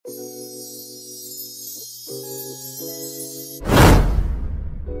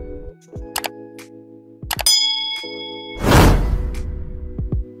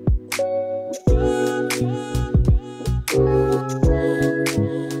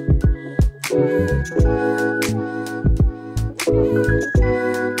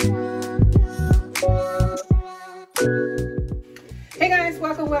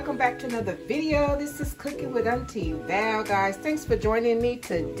this is Cooking with Auntie Val, guys. Thanks for joining me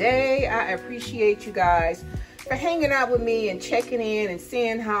today. I appreciate you guys for hanging out with me and checking in and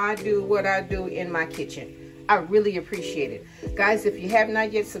seeing how I do what I do in my kitchen. I really appreciate it. Guys, if you have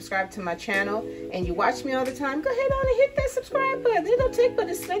not yet subscribed to my channel and you watch me all the time, go ahead on and hit that subscribe button. It don't take but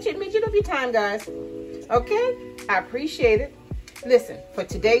a snatchet midget of your time, guys. Okay? I appreciate it. Listen, for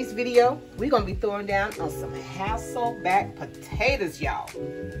today's video, we're going to be throwing down on some Hasselback potatoes, y'all.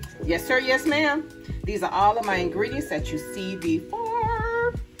 Yes, sir. Yes, ma'am. These are all of my ingredients that you see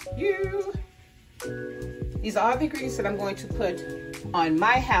before you. These are all the ingredients that I'm going to put on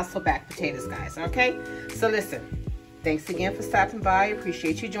my Hasselback potatoes, guys. Okay? So listen, thanks again for stopping by.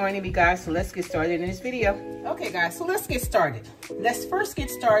 Appreciate you joining me, guys. So let's get started in this video. Okay, guys, so let's get started. Let's first get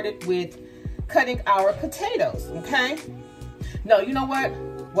started with cutting our potatoes, okay? No, you know what?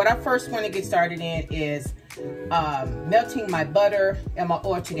 What I first want to get started in is melting my butter and my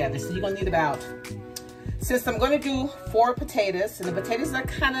oil together. So you're going to need about, since I'm going to do 4 potatoes, and the potatoes are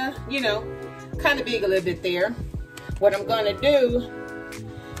kind of, you know, kind of big a little bit there. What I'm going to do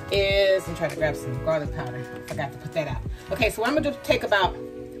is, I'm trying to grab some garlic powder. Forgot to put that out. Okay, so what I'm going to do, take about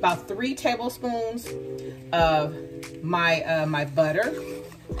 3 tablespoons of my, my butter.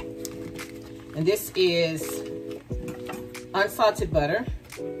 And this is unsalted butter.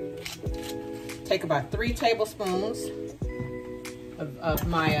 Take about 3 tablespoons of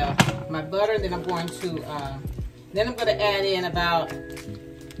my my butter. Then I'm going to add in about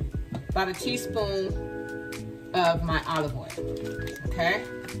a teaspoon of my olive oil. Okay,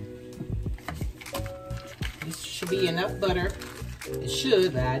 this should be enough butter. It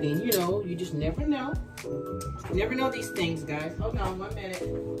should, but I didn't. You know, you just never know. You never know these things, guys. Hold on 1 minute.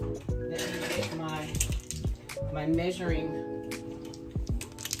 Let me get my measuring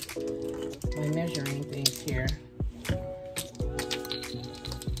things here.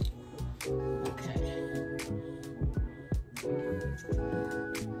 Okay.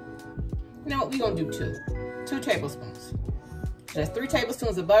 You know what? We're gonna do 2 tablespoons. That's 3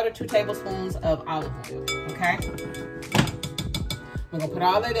 tablespoons of butter, 2 tablespoons of olive oil. Okay. We're gonna put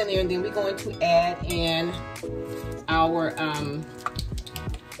all that in there, and then we're going to add in our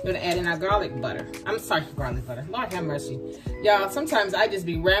garlic butter. I'm sorry, garlic butter. Lord have mercy. Y'all, sometimes I just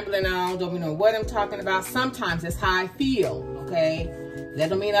be rambling on, don't even know what I'm talking about. Sometimes it's how I feel, okay? That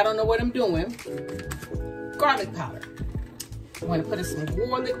don't mean I don't know what I'm doing. Garlic powder. I'm going to put in some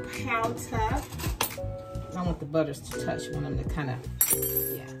garlic powder. I want the butters to touch. I want them to kind of,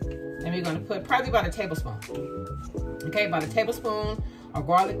 yeah. And we're going to put probably about a tablespoon. Okay, about a tablespoon of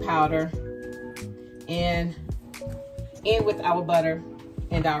garlic powder in with our butter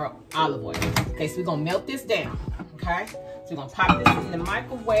and our olive oil. Okay, so we're gonna melt this down, okay? So we're gonna pop this in the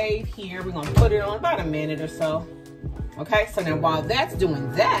microwave here. We're gonna put it on about a minute or so. Okay, so now while that's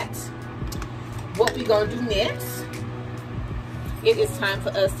doing that, what we're gonna do next, it is time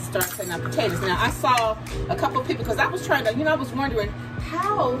for us to start cutting our potatoes. Now, I saw a couple of people, because I was trying to, you know, I was wondering,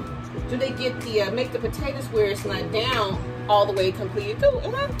 how do they get the, make the potatoes where it's not down all the way completely through?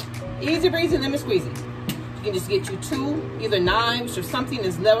 And easy breezy, lemon squeezy. You can just get you 2 either knives or something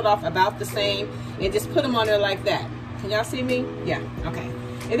that's leveled off about the same, and just put them on there like that. Can y'all see me? Yeah, okay.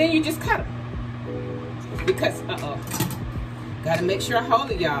 And then you just cut them. Because, gotta make sure I hold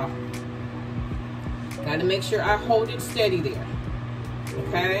it, y'all. Gotta make sure I hold it steady there.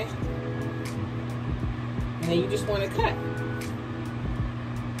 Okay? And then you just wanna cut.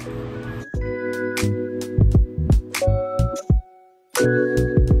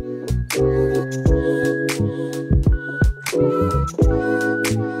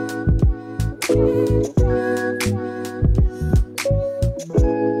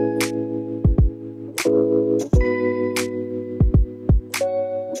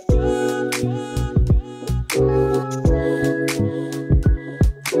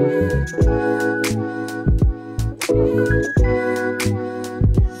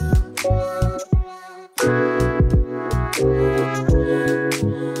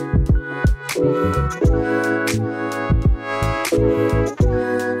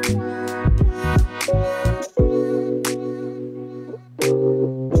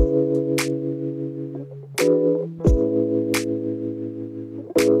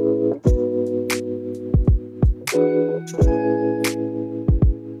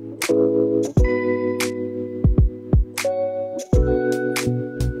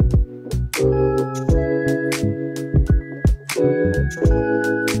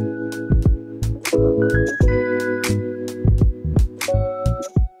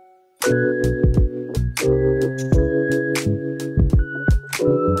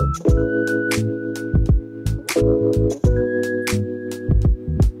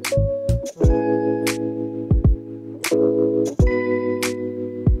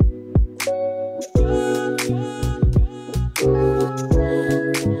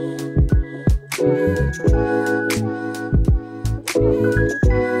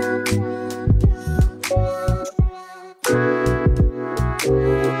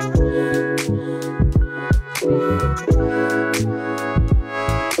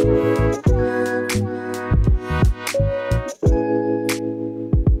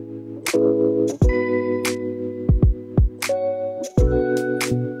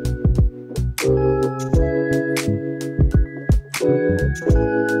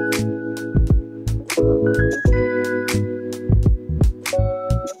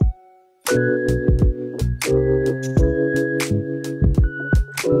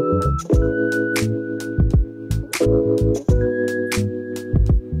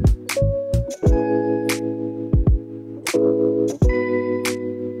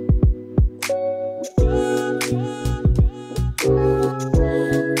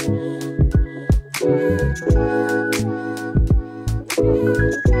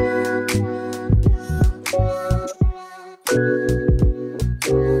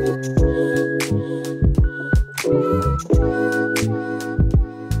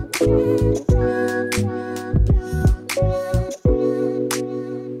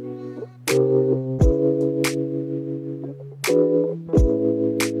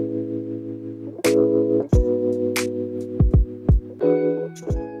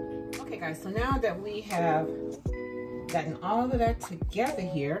 guys, so now that we have gotten all of that together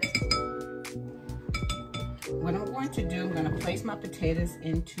here, what I'm going to do, I'm going to place my potatoes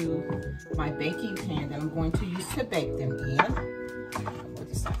into my baking pan that I'm going to use to bake them in. Put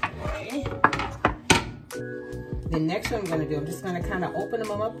this out of the way. The next one I'm going to do, I'm just going to kind of open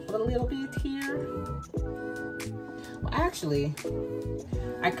them up a little bit here. Well, actually,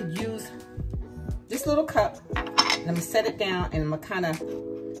 I could use this little cup, and I'm going to set it down, and I'm going to kind of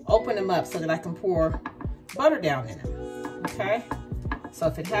open them up so that I can pour butter down in them, okay? So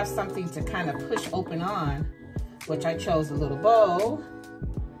if it has something to kind of push open on, which I chose a little bowl,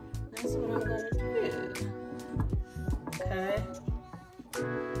 that's what I'm going to do, okay?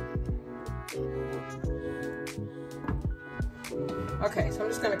 Okay, so I'm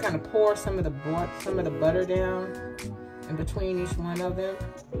just going to kind of pour some of the butter down in between each one of them.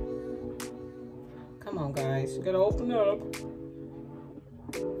 Come on, guys, you got to open up.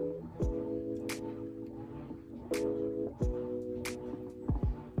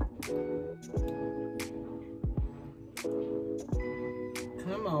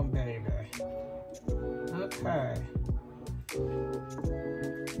 Come on, baby. Okay.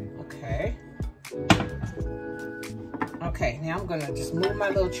 Okay. Okay, now I'm gonna just move my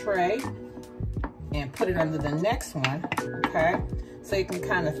little tray and put it under the next one, okay? So you can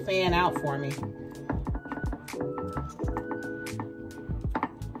kind of fan out for me.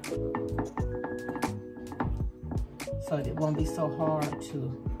 So it won't be so hard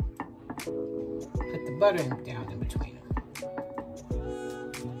to put the butter down in between them.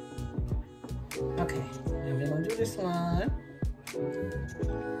 Okay, now we're gonna do this one.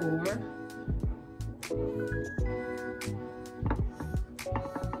 Pour.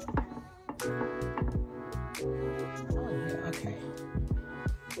 Oh yeah, okay.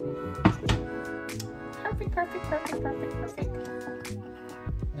 Perfect.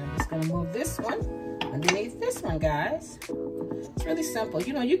 Now I'm just gonna move this one underneath this one, guys. It's really simple.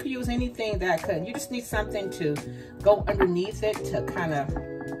 You know, you could use anything that could. You just need something to go underneath it to kind of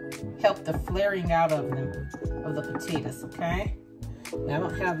help the flaring out of the potatoes, okay? Now I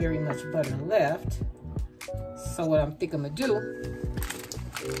don't have very much butter left. So what I'm thinking I'm gonna do,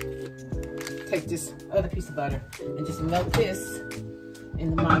 take this other piece of butter and just melt this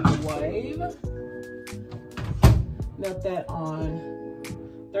in the microwave. Melt that on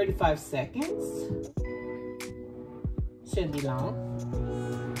 35 seconds. Shouldn't be long.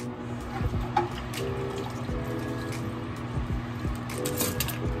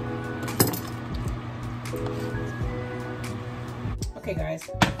 Okay, guys,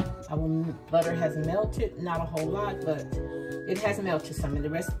 butter has melted, not a whole lot, but it has melted some. And the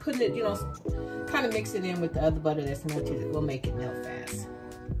rest, putting it, you know, kind of mix it in with the other butter that's melted, it will make it melt fast.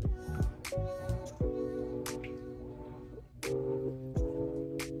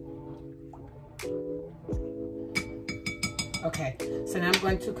 Okay, so now I'm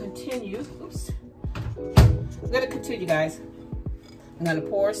going to continue. Oops. I'm going to continue, guys. I'm going to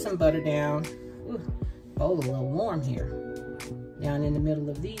pour some butter down. Ooh, bowl a little warm here. Down in the middle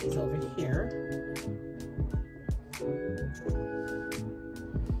of these over here.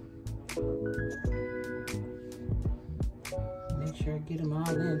 Make sure I get them all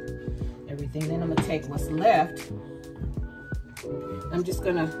in. Everything. Then I'm going to take what's left. I'm just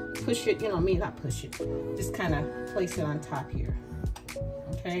going to push it, you know, not push it. Just kind of place it on top here.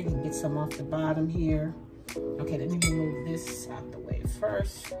 Okay, you can get some off the bottom here. Okay, let me remove this out the way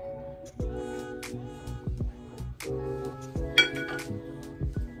first.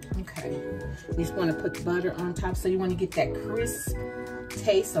 Okay, you just want to put butter on top, so you want to get that crisp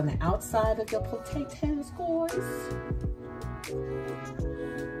taste on the outside of your potatoes, guys.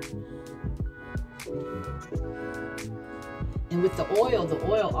 And with the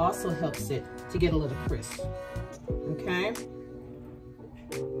oil also helps it to get a little crisp. Okay.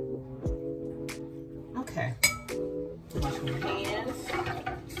 Okay. Wash my hands.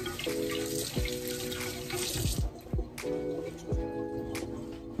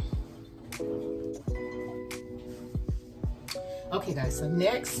 Okay, guys, so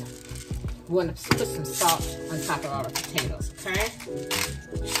next, we're gonna put some salt on top of our potatoes, okay?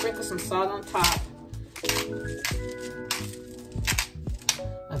 Sprinkle some salt on top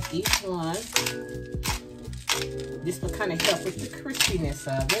of each one. This will kind of help with the crispiness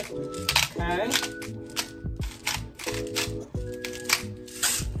of it, okay?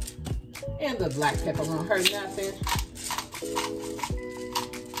 And the black pepper won't hurt nothing.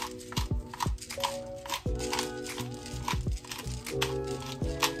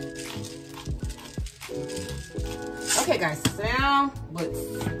 Okay, guys, so now what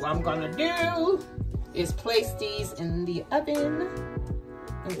I'm gonna do is place these in the oven.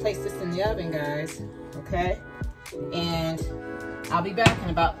 gonna place this in the oven, guys, okay? And I'll be back in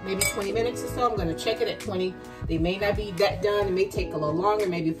about maybe 20 minutes or so. I'm gonna check it at 20. They may not be that done. It may take a little longer,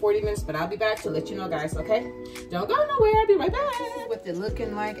 maybe 40 minutes, but I'll be back to let you know, guys, okay? Don't go nowhere, I'll be right back. This is what they're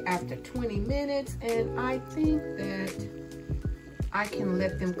looking like after 20 minutes, and I think that I can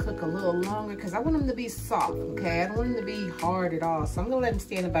let them cook a little longer because I want them to be soft, okay? I don't want them to be hard at all. So I'm gonna let them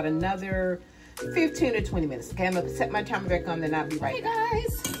stand about another 15 to 20 minutes, okay? I'm gonna set my timer back on, then I'll be right back. Hey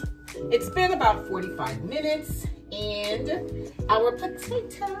guys, it's been about 45 minutes and our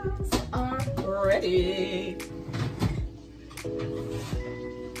potatoes are ready.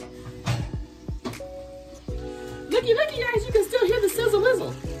 Looky, looky guys, you can still hear the sizzle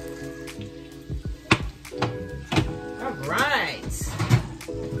whizzle. All right.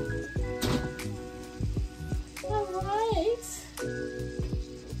 All right.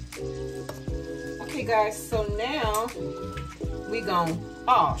 Okay guys, so now we gon',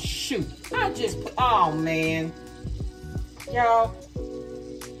 oh shoot, I just put, oh man. Y'all,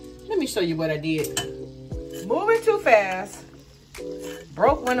 let me show you what I did. Moving too fast,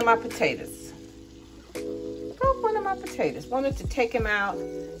 broke one of my potatoes. Broke one of my potatoes. Wanted to take him out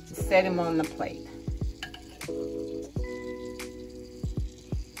and set him on the plate.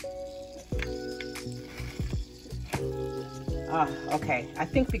 Okay, I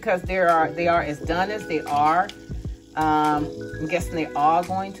think because they are as done as they are, I'm guessing they are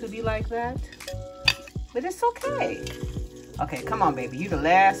going to be like that, but it's okay. Okay, come on, baby. You the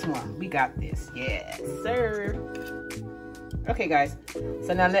last one. We got this. Yes, sir. Okay, guys.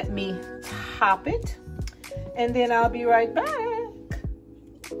 So now let me top it, and then I'll be right back.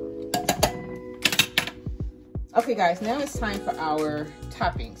 Okay, guys. Now it's time for our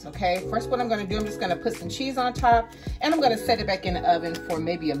toppings, okay? First, what I'm going to do, I'm just going to put some cheese on top, and I'm going to set it back in the oven for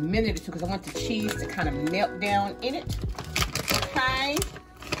maybe a minute or two because I want the cheese to kind of melt down in it, okay?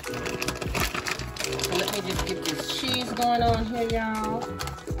 So let me just get this cheese going on here, y'all.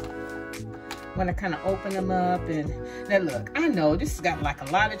 I'm going to kind of open them up, and now look, I know this has got like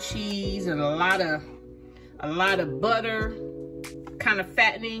a lot of cheese and a lot of butter, kind of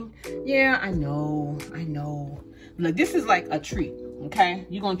fattening. Yeah, I know. Look, this is like a treat. Okay,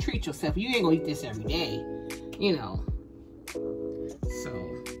 you're gonna treat yourself. You ain't gonna eat this every day, you know. So,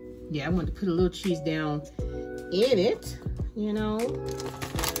 yeah, I want to put a little cheese down in it, you know.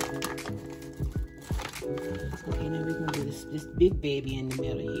 Okay, now we're gonna do this big baby in the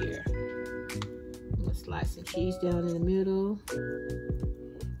middle here. I'm gonna slice some cheese down in the middle,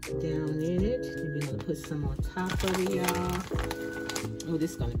 down in it. And we're gonna put some on top of it, y'all. Oh,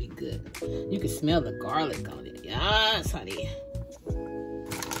 this is gonna be good. You can smell the garlic on it. Yes, honey.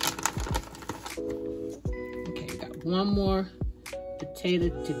 Okay, got one more potato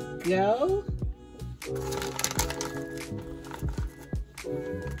to go.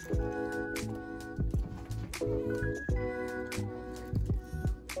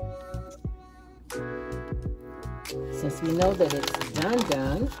 Since we know that it's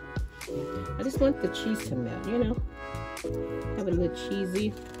done, I just want the cheese to melt, you know. Have it a little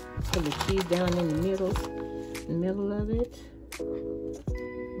cheesy. Put the cheese down in the middle of it.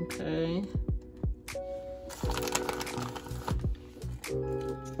 Okay.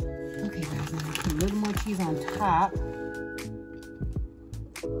 Okay, guys, now put a little more cheese on top,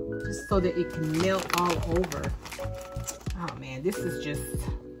 just so that it can melt all over. Oh man, this is just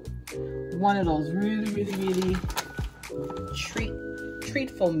one of those really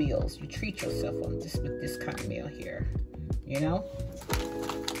treatful meals. You treat yourself on this with this kind of meal here, you know.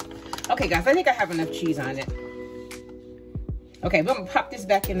 Okay, guys, I think I have enough cheese on it. Okay, we're gonna pop this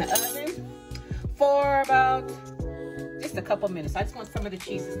back in the oven for about just a couple minutes. I just want some of the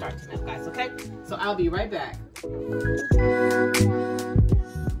cheese to start to melt, guys, okay? So I'll be right back.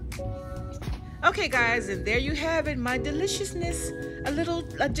 Okay, guys, and there you have it, my deliciousness.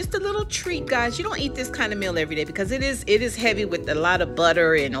 Just a little treat, guys. You don't eat this kind of meal every day because it is heavy with a lot of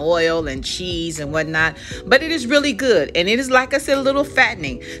butter and oil and cheese and whatnot. But it is really good, and it is, like I said, a little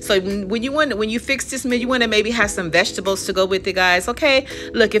fattening. So when you fix this meal, you want to maybe have some vegetables to go with it, guys. Okay,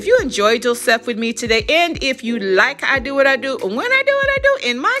 look, if you enjoyed yourself with me today, and if you like how I do what I do, when I do what I do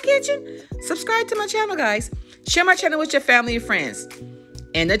in my kitchen, subscribe to my channel, guys. Share my channel with your family and friends.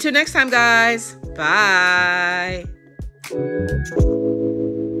 And until next time, guys, bye.